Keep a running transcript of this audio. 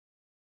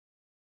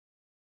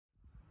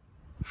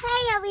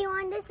Hey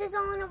everyone, this is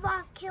Eoin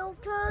of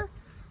Kilter,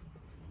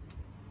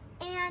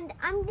 and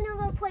I'm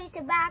gonna replace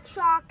the back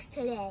shocks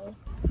today.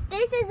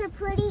 This is a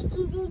pretty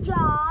easy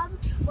job.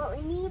 What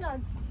we need are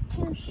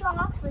 2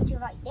 shocks, which are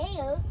right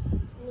there.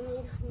 We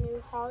need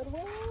new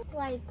hardware,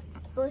 like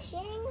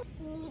bushing.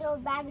 We need a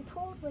bag of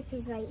tools, which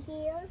is right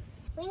here.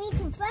 We need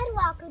some thread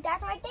locker,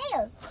 that's right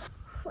there.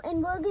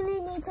 And we're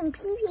gonna need some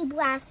PV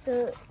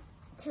blaster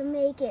to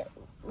make it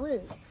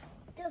loose.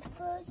 The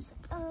first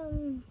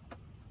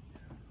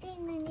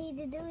thing we need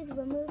to do is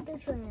remove the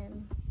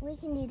trim. We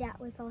can do that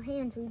with our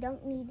hands. We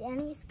don't need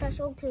any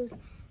special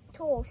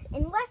tools.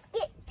 And let's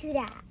get to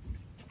that.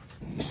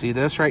 You see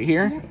this right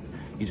here?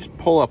 You just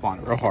pull up on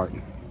it real hard.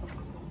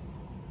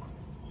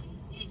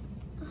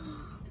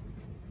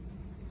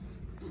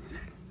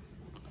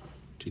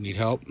 Do you need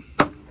help?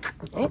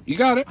 Oh, you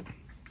got it.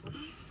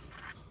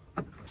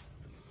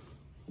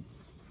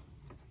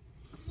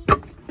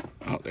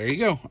 Oh, there you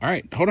go. All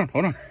right, hold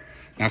on.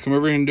 Now come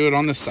over here and do it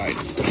on this side.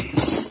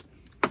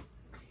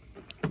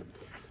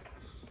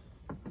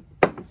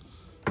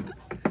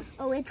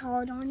 Oh, it's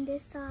hard on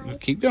this side. Now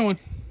keep going.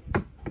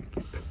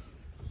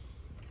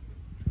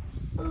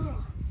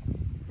 Ugh.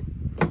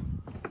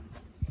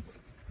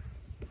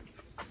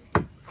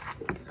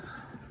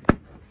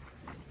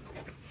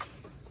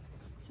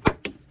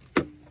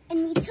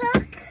 And we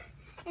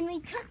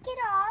took it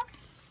off.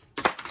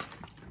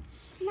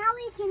 Now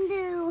we can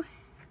do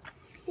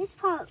this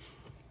part.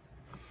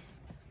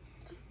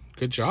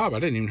 Good job. I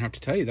didn't even have to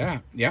tell you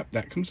that. Yep,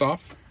 that comes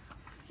off.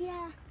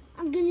 Yeah,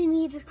 I'm gonna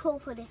need a tool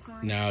for this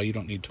one. No, you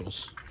don't need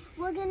tools.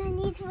 We're gonna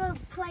need to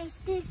replace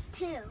this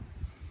too,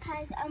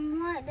 cause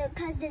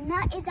the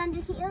nut is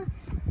under here,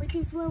 which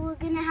is where we're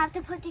gonna have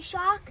to put the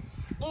shock,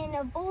 and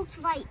the bolt's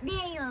right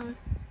there.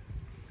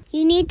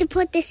 You need to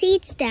put the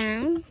seats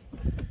down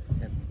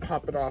And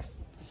pop it off.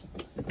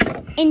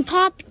 and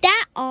pop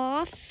that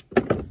off.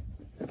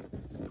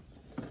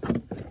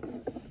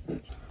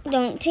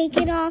 Don't take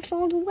it off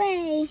all the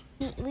way.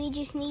 We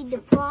just need to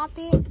pop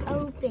it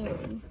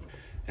open.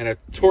 And a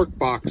torque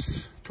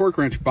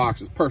wrench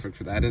box is perfect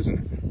for that, isn't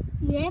it?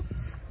 Yep.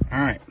 All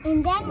right.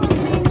 And then we're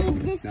gonna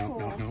need this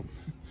tool. No.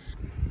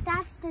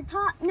 That's the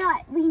top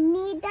nut. We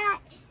need that,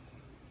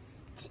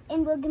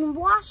 and we're gonna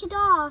wash it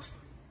off.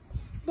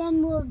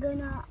 Then we're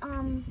gonna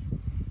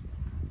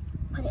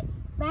put it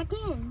back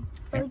in.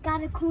 But we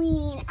gotta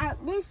clean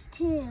out this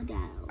too,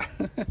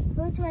 though.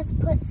 First, let's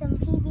put some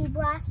PV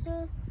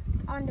blaster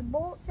on the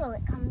bolt so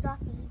it comes off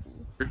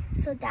easy.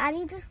 So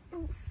Daddy just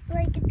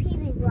sprayed the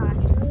PV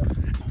blaster,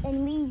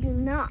 and we do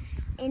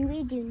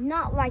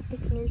not like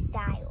this new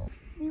style.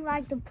 We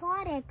like the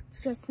product,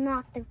 just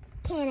not the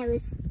can. It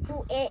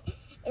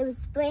was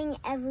spraying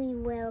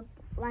everywhere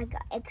like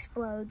an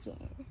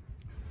explosion.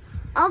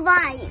 All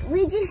right,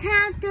 we just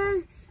have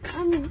to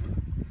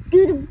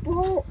do the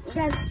bolt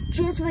that's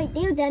just right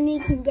there. Then we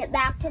can get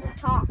back to the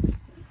top.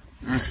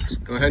 All right,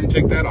 go ahead and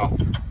take that off.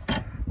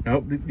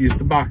 Nope, use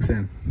the box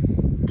end.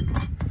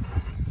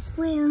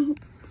 Well,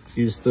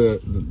 Use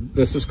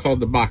this is called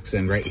the box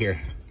end right here.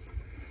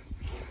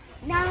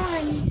 that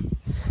one.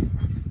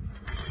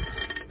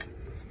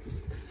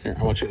 Here,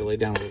 I want you to lay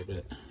down a little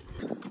bit.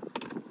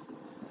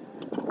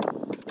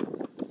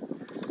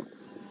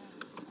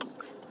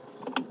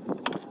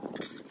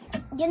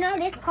 You know,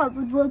 this part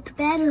would work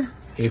better.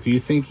 If you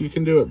think you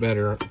can do it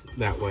better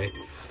that way,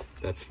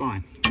 that's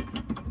fine.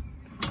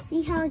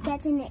 See how it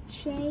gets in its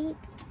shape?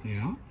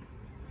 Yeah.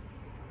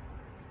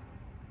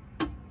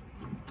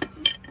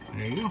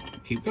 There you go.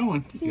 Keep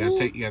going. See? You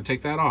gotta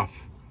take that off.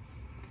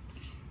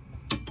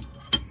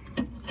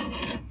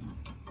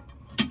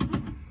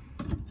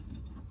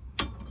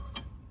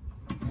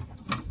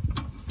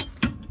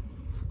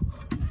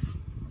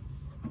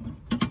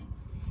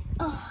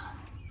 Oh,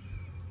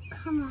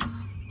 come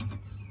on.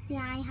 Yeah,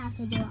 I have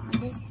to do it on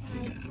this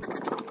side.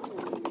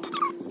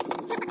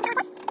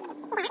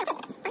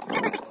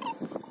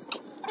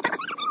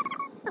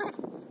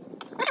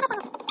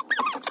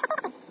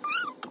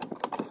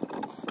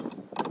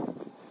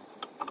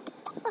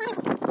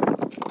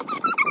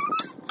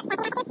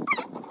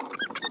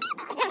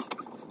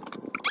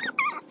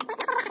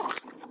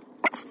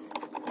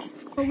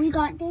 So we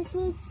got this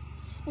switch,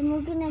 and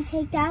we're gonna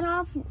take that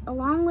off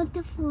along with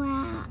the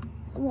flat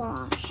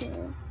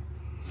washer.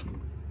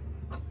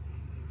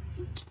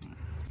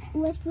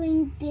 Let's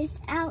bring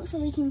this out so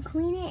we can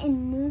clean it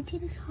and move to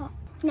the top.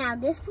 Now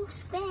this will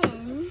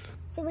spin,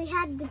 so we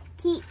had to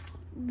keep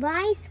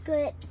vice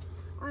grips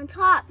on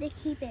top to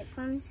keep it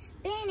from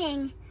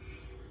spinning.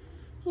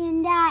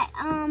 And that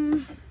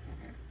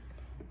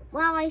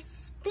while I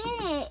spin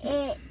it,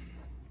 it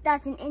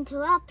doesn't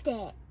interrupt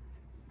it.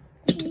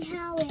 See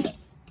how it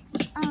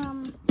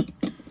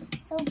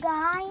so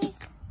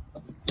guys,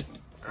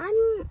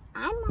 I'm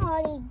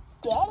already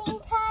getting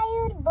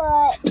tired,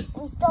 but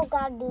we still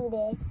gotta do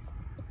this.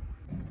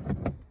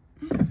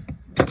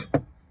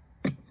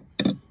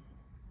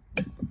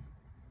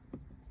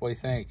 What do you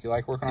think? You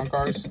like working on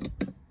cars?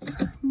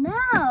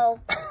 No.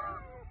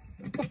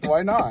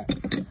 Why not?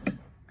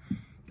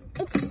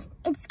 It's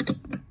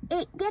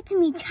it gets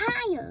me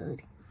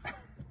tired.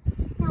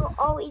 Now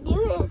all we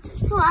do is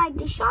slide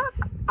the shock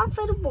off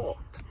of the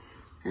bolt.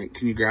 All right,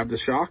 can you grab the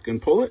shock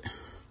and pull it?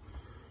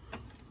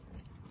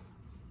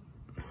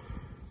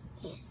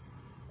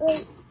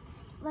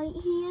 Right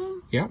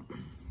here? Yep.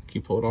 Can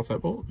you pull it off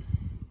that bolt?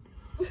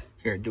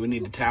 Here, do we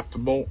need to tap the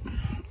bolt?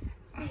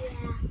 Yeah.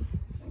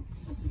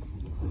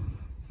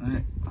 All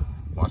right,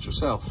 watch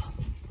yourself.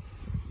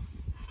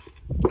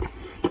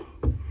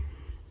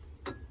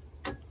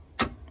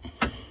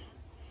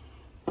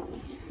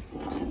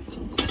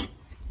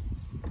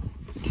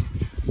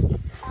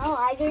 Oh,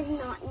 I did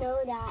not know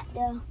that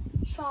the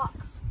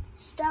shock's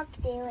stuck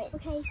there.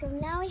 Okay, so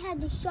now we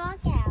had the shock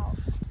out.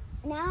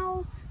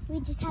 Now we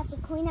just have to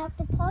clean out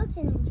the parts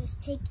and just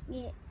take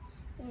it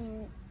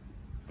and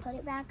put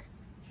it back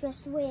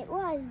just the way it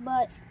was,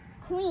 but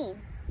clean.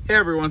 Hey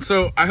everyone,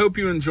 so I hope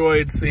you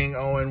enjoyed seeing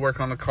Eoin work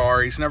on the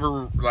car. He's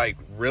never like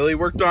really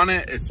worked on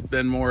it. It's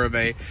been more of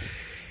a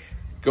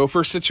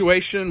gopher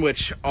situation,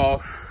 which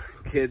all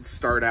kids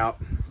start out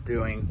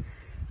doing.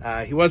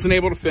 He wasn't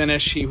able to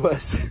finish. He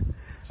was,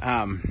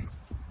 I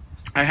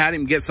had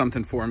him get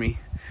something for me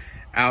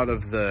out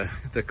of the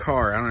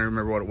car. I don't even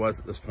remember what it was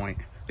at this point.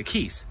 The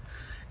keys.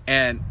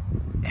 And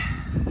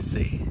let's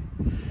see,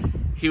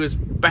 he was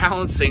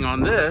balancing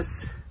on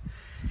this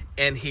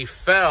and he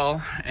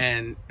fell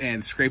and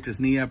scraped his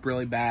knee up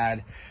really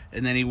bad.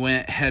 And then he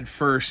went head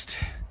first.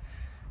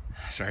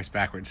 Sorry, it's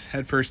backwards.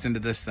 Head first into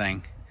this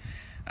thing.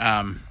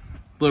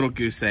 Little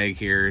goose egg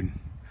here.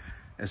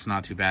 It's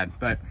not too bad,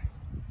 but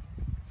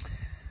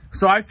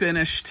so I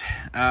finished.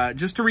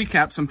 Just to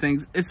recap some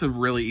things, it's a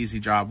really easy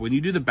job. When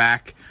you do the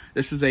back,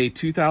 this is a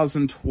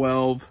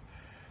 2012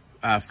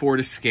 Ford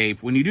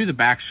Escape. When you do the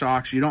back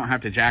shocks, you don't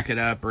have to jack it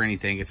up or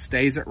anything. It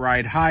stays at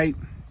ride height.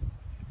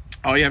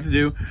 All you have to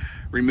do,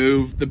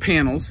 remove the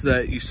panels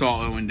that you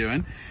saw Eoin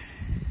doing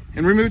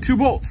and remove 2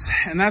 bolts.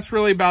 And that's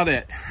really about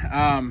it.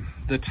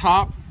 The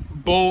top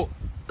bolt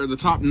or the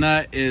top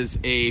nut is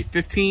a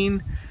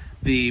 15.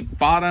 The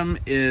bottom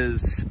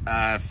is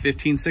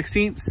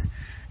 15/16.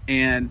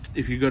 And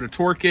if you go to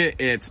torque it,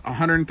 it's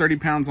 130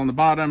 pounds on the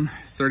bottom,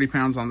 30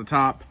 pounds on the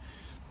top,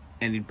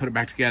 and you put it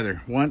back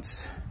together.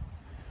 Once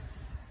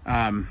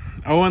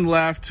Eoin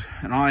left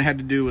and all I had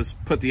to do was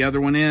put the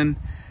other one in,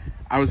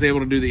 I was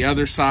able to do the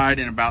other side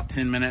in about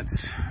 10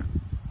 minutes.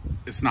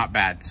 It's not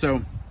bad.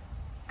 So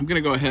I'm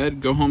gonna go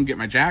ahead, go home, get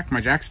my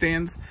jack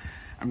stands.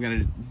 I'm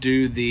gonna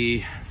do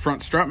the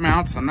front strut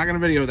mounts. I'm not gonna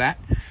video that.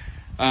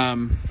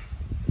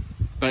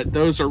 But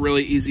those are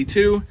really easy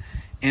too.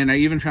 And I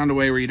even found a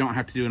way where you don't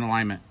have to do an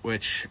alignment,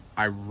 which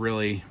I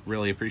really,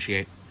 really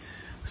appreciate.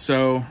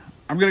 So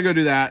I'm gonna go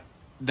do that.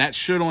 That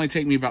should only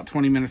take me about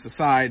 20 minutes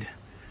aside.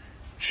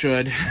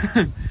 Should.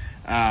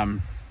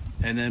 And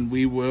then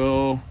we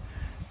will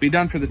be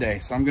done for the day.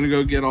 So I'm gonna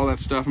go get all that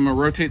stuff. I'm gonna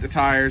rotate the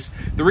tires.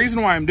 The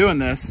reason why I'm doing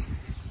this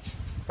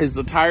is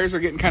the tires are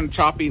getting kind of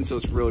choppy, and so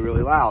it's really,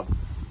 really loud.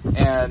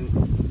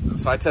 And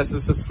so I tested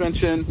the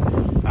suspension.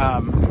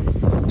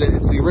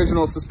 It's the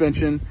original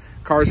suspension.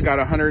 Car's got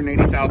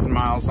 180,000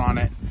 miles on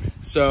it,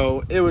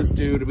 so it was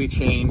due to be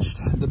changed.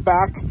 The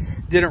back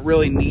didn't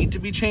really need to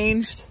be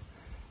changed.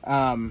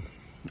 It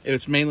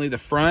was mainly the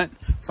front,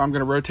 so I'm going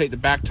to rotate the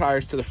back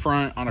tires to the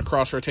front on a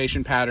cross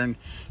rotation pattern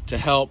to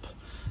help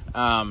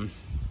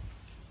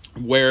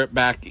wear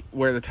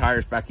the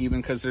tires back even,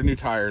 because they're new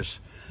tires.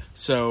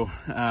 So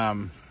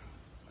I'm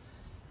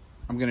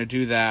going to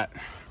do that,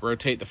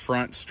 rotate the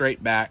front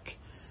straight back,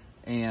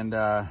 and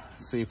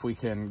see if we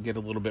can get a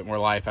little bit more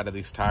life out of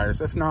these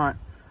tires. If not,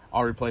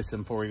 I'll replace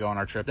them before we go on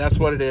our trip. That's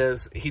what it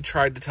is. He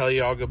tried to tell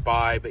you all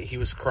goodbye, but he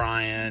was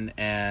crying,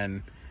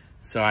 and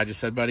so I just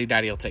said, buddy,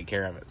 daddy will take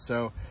care of it.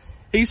 So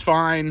he's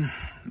fine.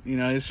 You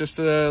know, it's just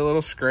a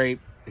little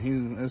scrape.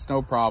 It's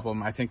no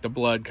problem. I think the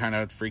blood kind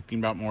of freaked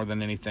him out more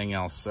than anything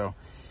else. So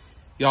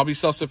y'all be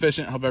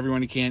self-sufficient. Help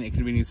everyone you can.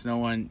 Inconvenience no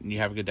one. And you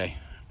have a good day.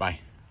 Bye.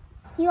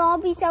 You all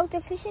be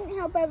self-sufficient.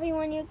 Help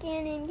everyone you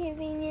can.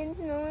 Inconvenience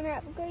no one.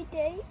 Have a great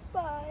day.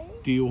 Bye.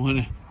 Do you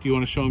want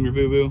to show him your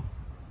boo-boo?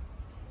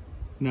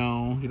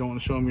 No, you don't want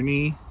to show him your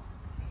knee?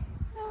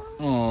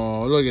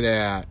 No. Oh, look at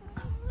that.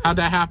 How'd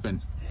that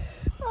happen?